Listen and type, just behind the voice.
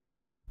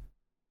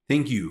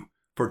Thank you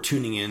for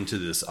tuning in to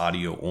this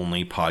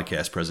audio-only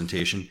podcast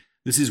presentation.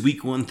 This is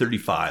week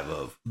 135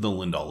 of the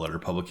Lindahl Letter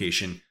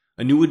publication.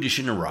 A new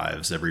edition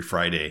arrives every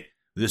Friday.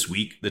 This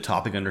week, the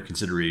topic under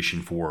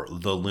consideration for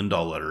the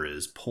Lindahl Letter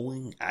is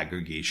polling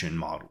aggregation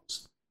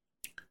models.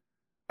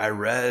 I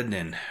read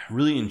and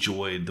really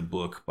enjoyed the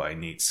book by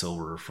Nate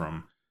Silver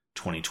from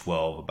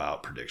 2012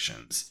 about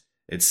predictions.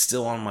 It's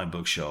still on my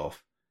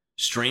bookshelf.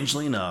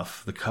 Strangely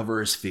enough, the cover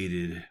has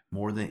faded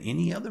more than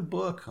any other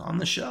book on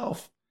the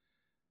shelf.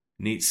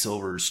 Nate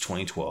Silver's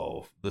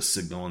 2012, The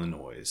Signal and the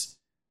Noise,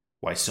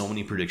 Why So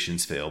Many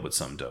Predictions Fail But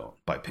Some Don't,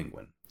 by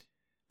Penguin.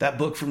 That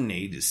book from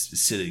Nate is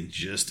sitting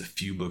just a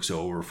few books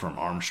over from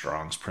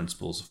Armstrong's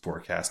Principles of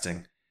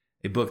Forecasting,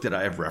 a book that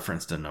I have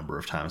referenced a number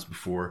of times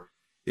before.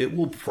 It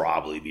will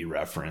probably be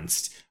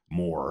referenced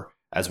more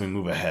as we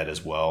move ahead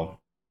as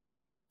well.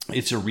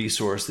 It's a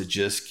resource that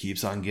just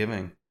keeps on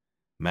giving.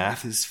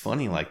 Math is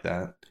funny like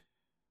that.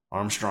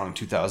 Armstrong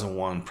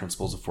 2001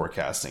 Principles of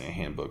Forecasting, a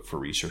handbook for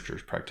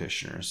researchers,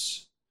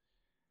 practitioners.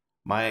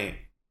 My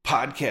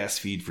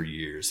podcast feed for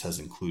years has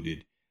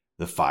included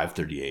the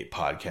 538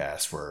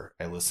 podcast, where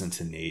I listen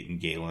to Nate and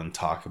Galen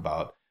talk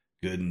about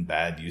good and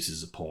bad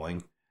uses of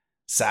polling.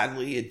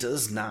 Sadly, it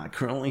does not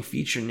currently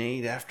feature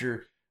Nate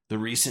after the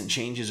recent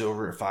changes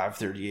over at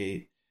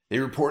 538. They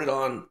reported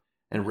on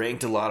and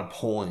ranked a lot of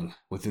polling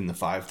within the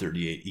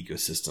 538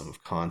 ecosystem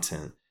of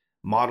content.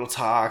 Model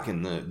talk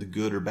and the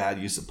good or bad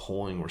use of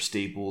polling were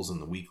staples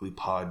in the weekly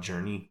pod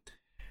journey.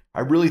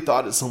 I really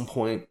thought at some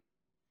point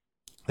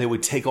they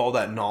would take all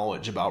that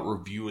knowledge about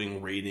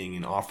reviewing, rating,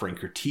 and offering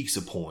critiques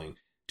of polling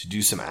to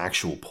do some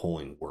actual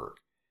polling work.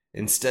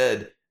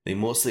 Instead, they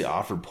mostly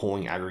offered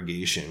polling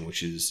aggregation,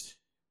 which is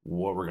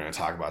what we're going to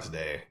talk about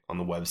today on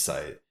the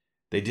website.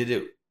 They did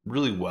it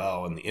really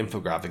well, and the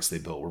infographics they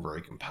built were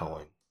very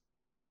compelling.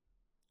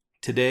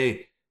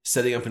 Today,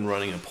 setting up and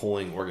running a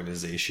polling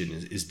organization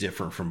is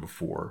different from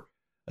before.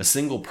 A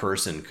single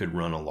person could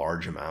run a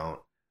large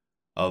amount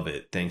of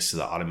it thanks to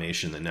the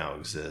automation that now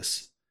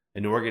exists.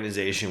 An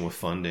organization with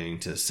funding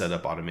to set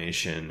up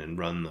automation and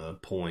run the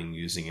polling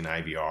using an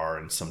IVR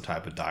and some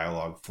type of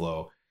dialogue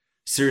flow.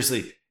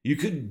 Seriously, you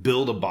could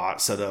build a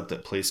bot setup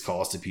that placed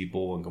calls to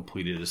people and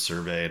completed a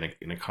survey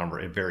in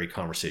a very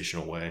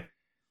conversational way.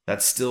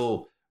 That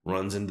still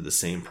runs into the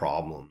same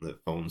problem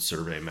that phone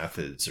survey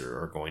methods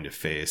are going to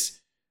face.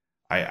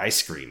 I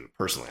screen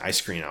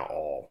out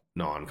all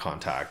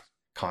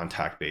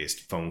contact-based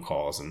phone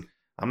calls, and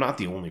I'm not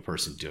the only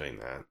person doing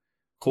that.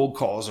 Cold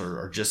calls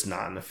are just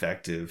not an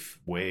effective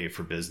way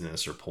for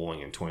business or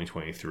polling in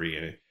 2023,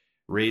 and it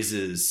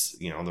raises,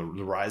 the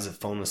rise of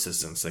phone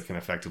assistants that can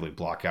effectively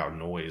block out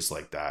noise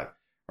like that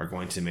are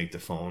going to make the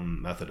phone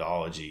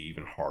methodology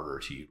even harder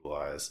to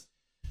utilize.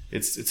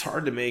 It's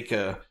hard to make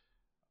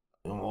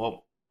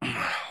hold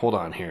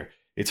on here.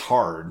 It's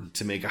hard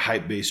to make a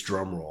hype-based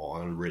drum roll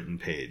on a written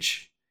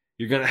page.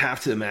 You're going to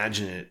have to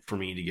imagine it for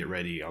me to get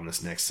ready on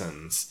this next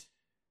sentence.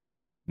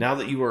 Now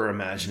that you are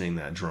imagining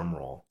that drum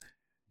roll,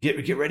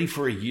 get ready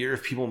for a year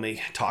of people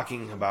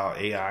talking about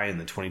AI in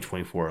the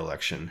 2024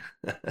 election.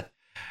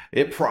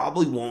 It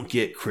probably won't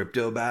get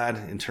crypto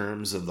bad in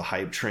terms of the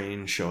hype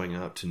train showing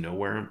up to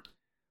nowhere,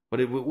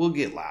 but it will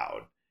get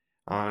loud.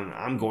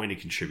 I'm going to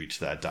contribute to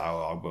that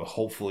dialogue, but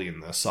hopefully in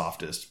the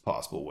softest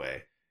possible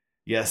way.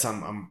 Yes,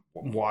 I'm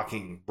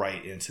walking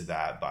right into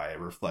that by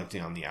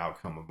reflecting on the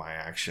outcome of my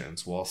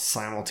actions while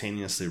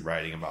simultaneously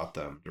writing about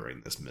them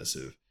during this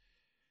missive.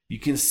 You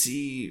can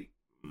see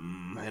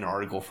an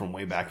article from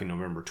way back in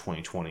November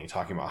 2020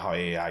 talking about how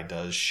AI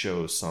does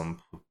show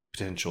some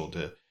potential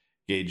to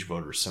gauge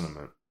voter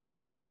sentiment.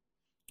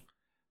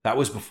 That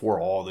was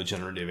before all the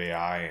generative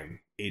AI and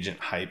agent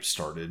hype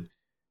started.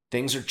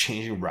 Things are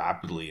changing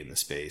rapidly in the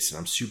space, and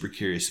I'm super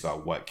curious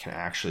about what can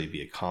actually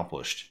be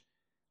accomplished.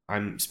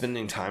 I'm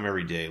spending time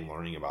every day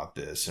learning about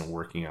this and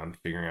working on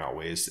figuring out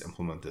ways to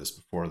implement this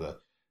before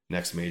the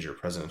next major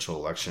presidential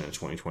election in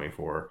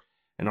 2024.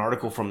 An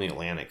article from The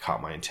Atlantic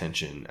caught my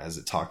attention as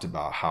it talked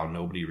about how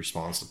nobody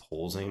responds to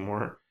polls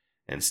anymore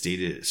and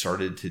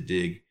started to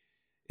dig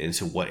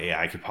into what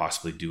AI could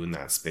possibly do in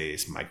that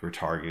space,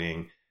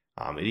 micro-targeting.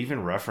 It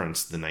even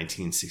referenced the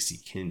 1960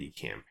 Kennedy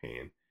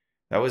campaign.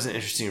 That was an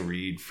interesting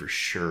read for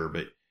sure,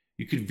 but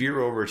you could veer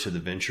over to the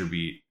Venture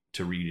Beat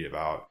to read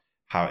about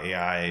how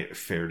AI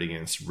fared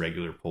against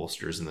regular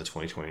pollsters in the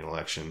 2020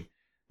 election.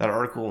 That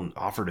article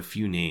offered a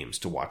few names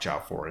to watch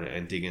out for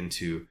and dig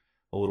into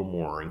a little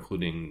more,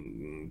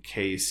 including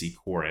KC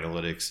Core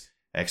Analytics,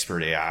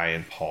 Expert AI,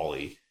 and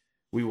Poly.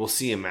 We will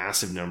see a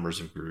massive numbers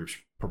of groups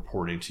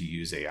purporting to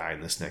use AI in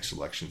this next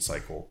election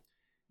cycle.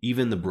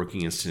 Even the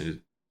Brookings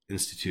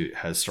Institute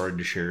has started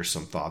to share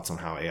some thoughts on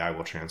how AI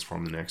will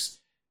transform the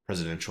next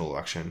presidential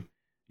election.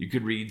 You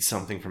could read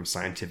something from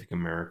Scientific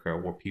America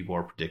where people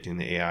are predicting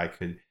that AI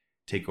could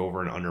take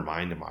over and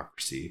undermine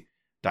democracy.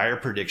 Dire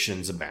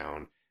predictions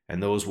abound,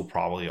 and those will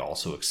probably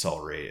also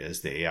accelerate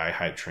as the AI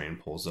hype train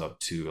pulls up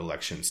to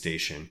election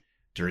station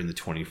during the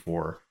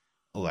 24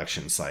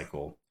 election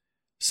cycle.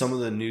 Some of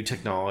the new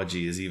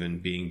technology is even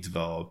being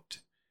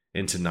developed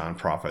into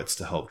nonprofits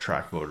to help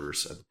track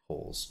voters at the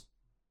polls.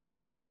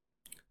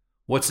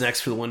 What's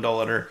next for the Lindahl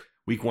Letter?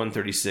 Week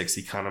 136,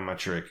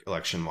 econometric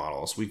election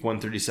models. Week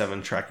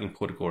 137, tracking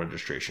political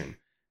registration.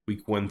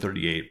 Week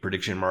 138,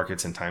 prediction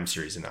markets and time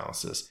series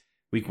analysis.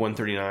 Week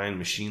 139,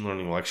 machine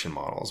learning election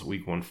models.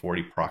 Week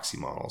 140, proxy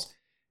models.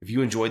 If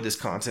you enjoyed this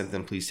content,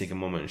 then please take a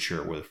moment and share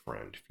it with a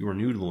friend. If you are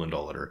new to the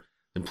Lindahl Letter,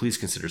 then please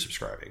consider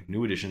subscribing.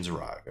 New editions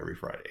arrive every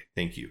Friday.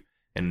 Thank you,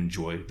 and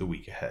enjoy the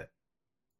week ahead.